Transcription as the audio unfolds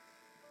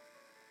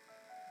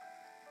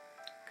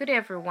Good day,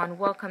 everyone.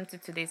 Welcome to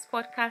today's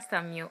podcast.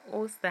 I'm your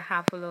host, the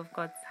Apple of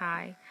God's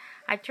High.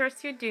 I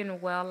trust you're doing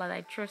well and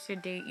I trust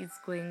your day is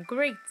going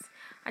great.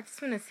 I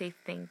just want to say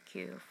thank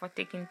you for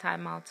taking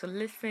time out to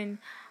listen,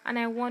 and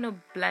I want to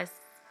bless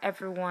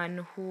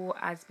everyone who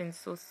has been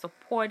so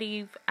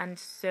supportive and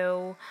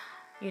so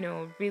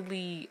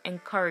really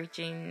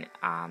encouraging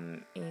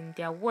in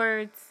their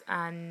words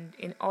and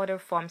in other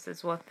forms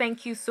as well.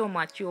 Thank you so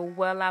much. You're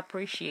well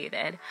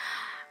appreciated.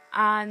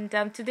 And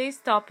today's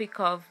topic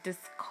of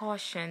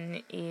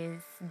discussion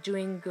is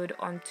doing good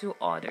unto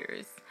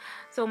others.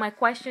 So my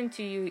question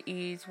to you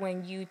is,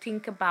 when you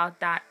think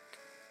about that,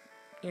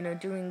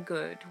 doing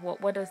good,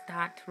 what does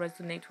that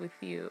resonate with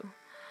you?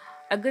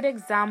 A good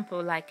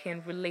example I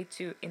can relate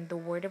to in the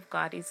Word of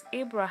God is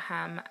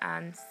Abraham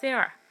and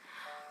Sarah.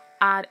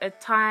 At a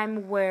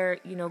time where,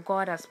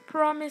 God has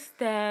promised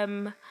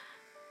them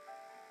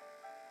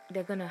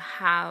they're going to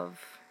have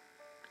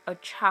a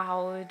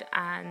child,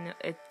 and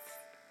it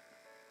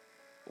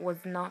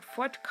was not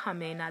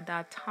forthcoming at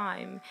that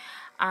time,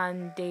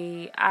 and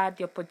they had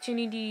the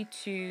opportunity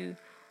to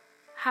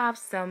have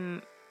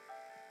some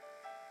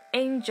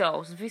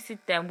angels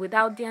visit them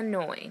without their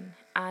knowing,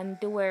 and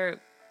they were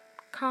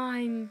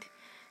kind.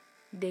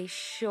 They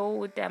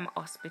showed them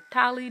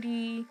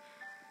hospitality,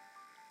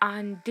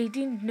 and they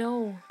didn't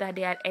know that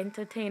they had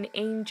entertained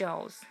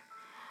angels.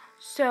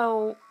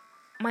 So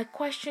my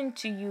question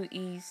to you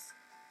is,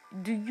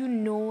 do you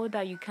know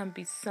that you can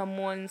be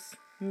someone's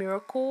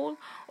miracle,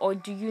 or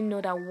do you know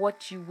that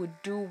what you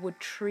would do would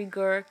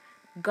trigger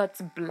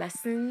God's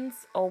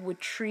blessings, or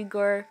would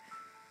trigger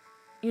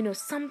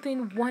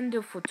something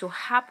wonderful to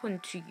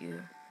happen to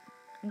you?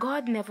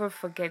 God never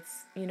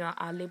forgets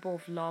our labor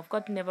of love.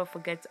 God never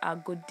forgets our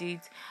good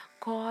deeds.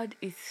 God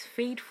is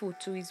faithful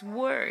to his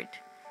word,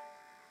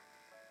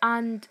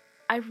 and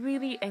I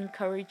really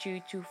encourage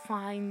you to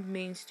find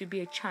means to be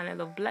a channel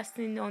of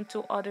blessing unto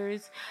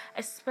others,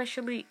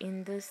 especially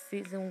in this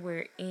season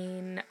we're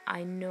in.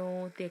 I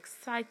know the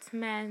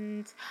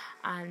excitement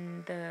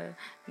and the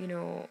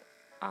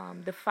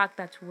fact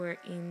that we're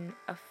in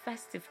a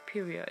festive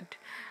period.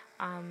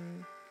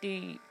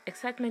 The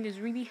excitement is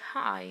really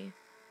high,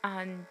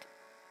 and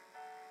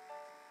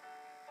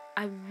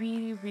I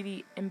really,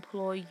 really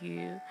implore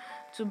you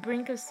to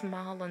bring a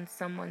smile on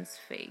someone's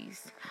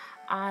face.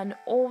 And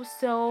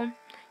also,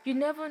 you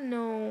never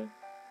know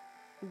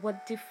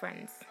what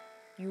difference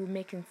you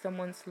make in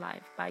someone's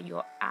life by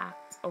your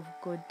act of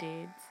good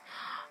deeds.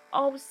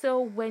 Also,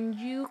 when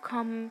you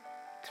come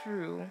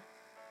through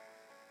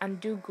and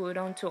do good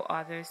unto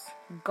others,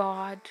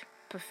 God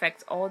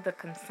perfects all that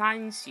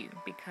concerns you,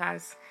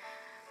 because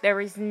there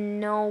is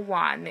no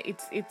one.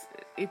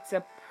 It's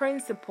a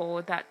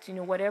principle that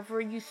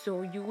whatever you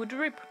sow, you would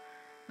reap.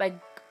 Like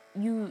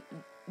you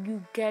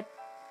get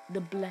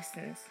the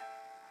blessings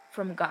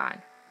from God.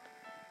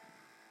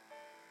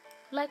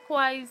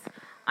 Likewise,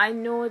 I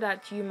know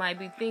that you might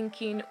be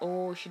thinking,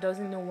 oh, she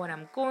doesn't know what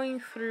I'm going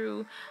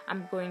through.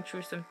 I'm going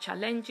through some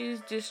challenges,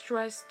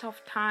 distress,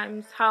 tough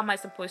times. How am I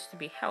supposed to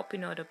be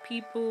helping other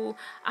people?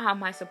 How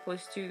am I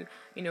supposed to,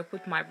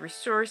 put my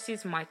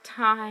resources, my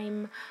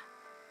time,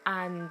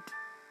 and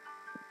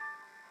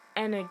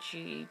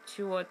energy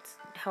towards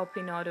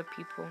helping other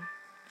people?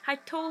 I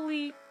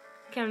totally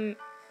can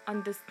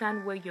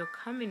understand where you're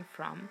coming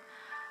from.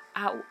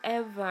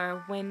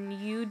 However, when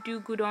you do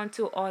good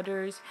unto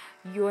others,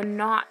 you're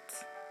not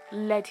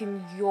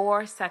letting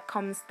your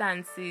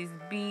circumstances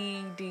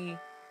be the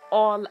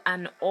all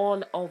and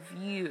all of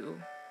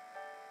you.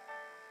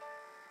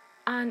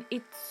 And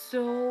it's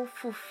so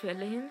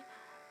fulfilling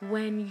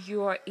when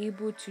you're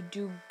able to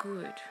do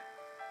good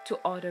to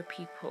other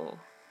people.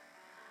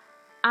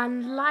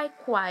 And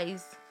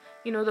likewise,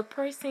 the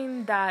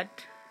person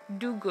that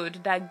do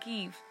good, that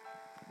give,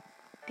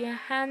 their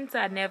hands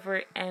are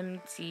never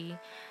empty.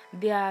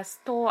 Their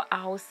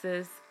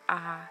storehouses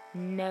are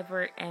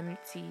never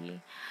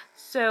empty.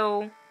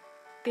 So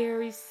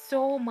there is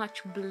so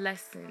much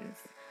blessings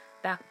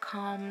that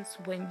comes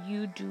when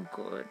you do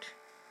good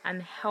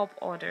and help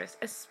others,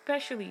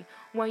 especially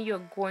when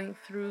you're going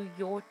through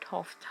your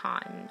tough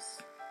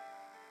times.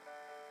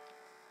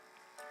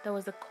 There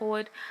was a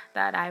quote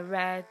that I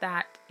read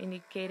that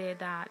indicated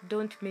that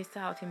don't miss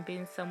out in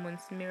being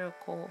someone's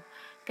miracle.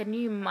 Can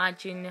you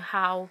imagine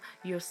how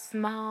your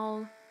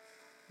smile,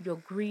 your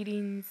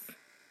greetings,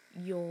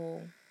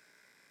 your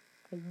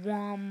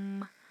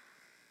warm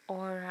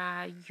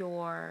aura,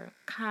 your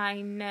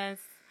kindness,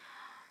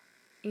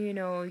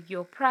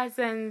 your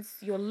presence,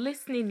 your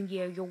listening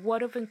ear, your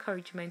word of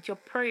encouragement, your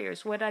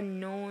prayers, whether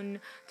known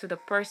to the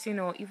person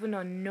or even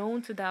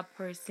unknown to that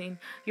person,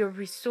 your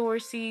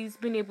resources,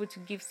 being able to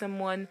give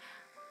someone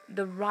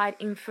the right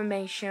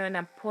information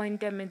and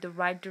point them in the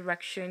right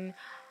direction,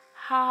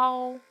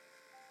 how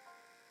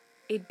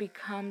it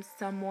becomes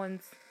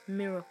someone's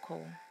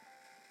miracle.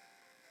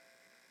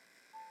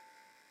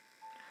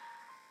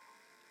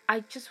 I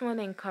just want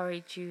to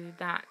encourage you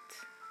that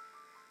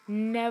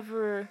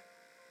never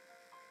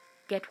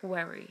get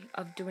weary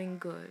of doing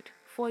good,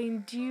 for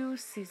in due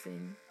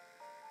season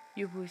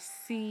you will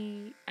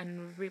see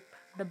and reap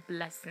the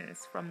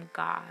blessings from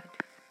God.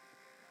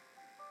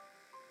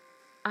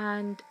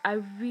 And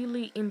I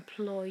really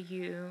implore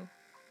you,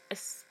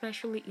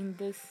 especially in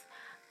this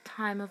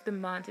time of the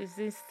month, is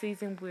this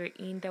season we're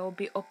in, there will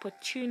be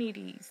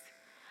opportunities,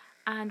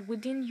 and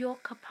within your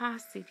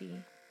capacity,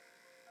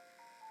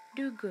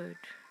 do good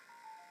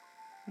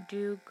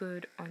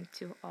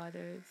unto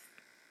others,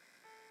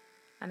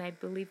 and I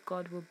believe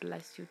God will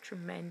bless you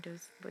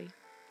tremendously.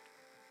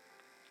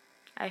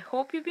 I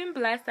hope you've been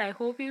blessed, I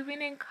hope you've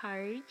been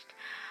encouraged,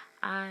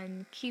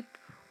 and keep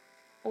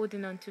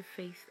holding on to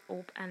faith,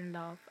 hope, and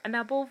love, and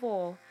above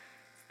all,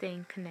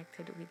 staying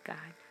connected with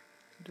God.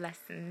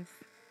 Blessings.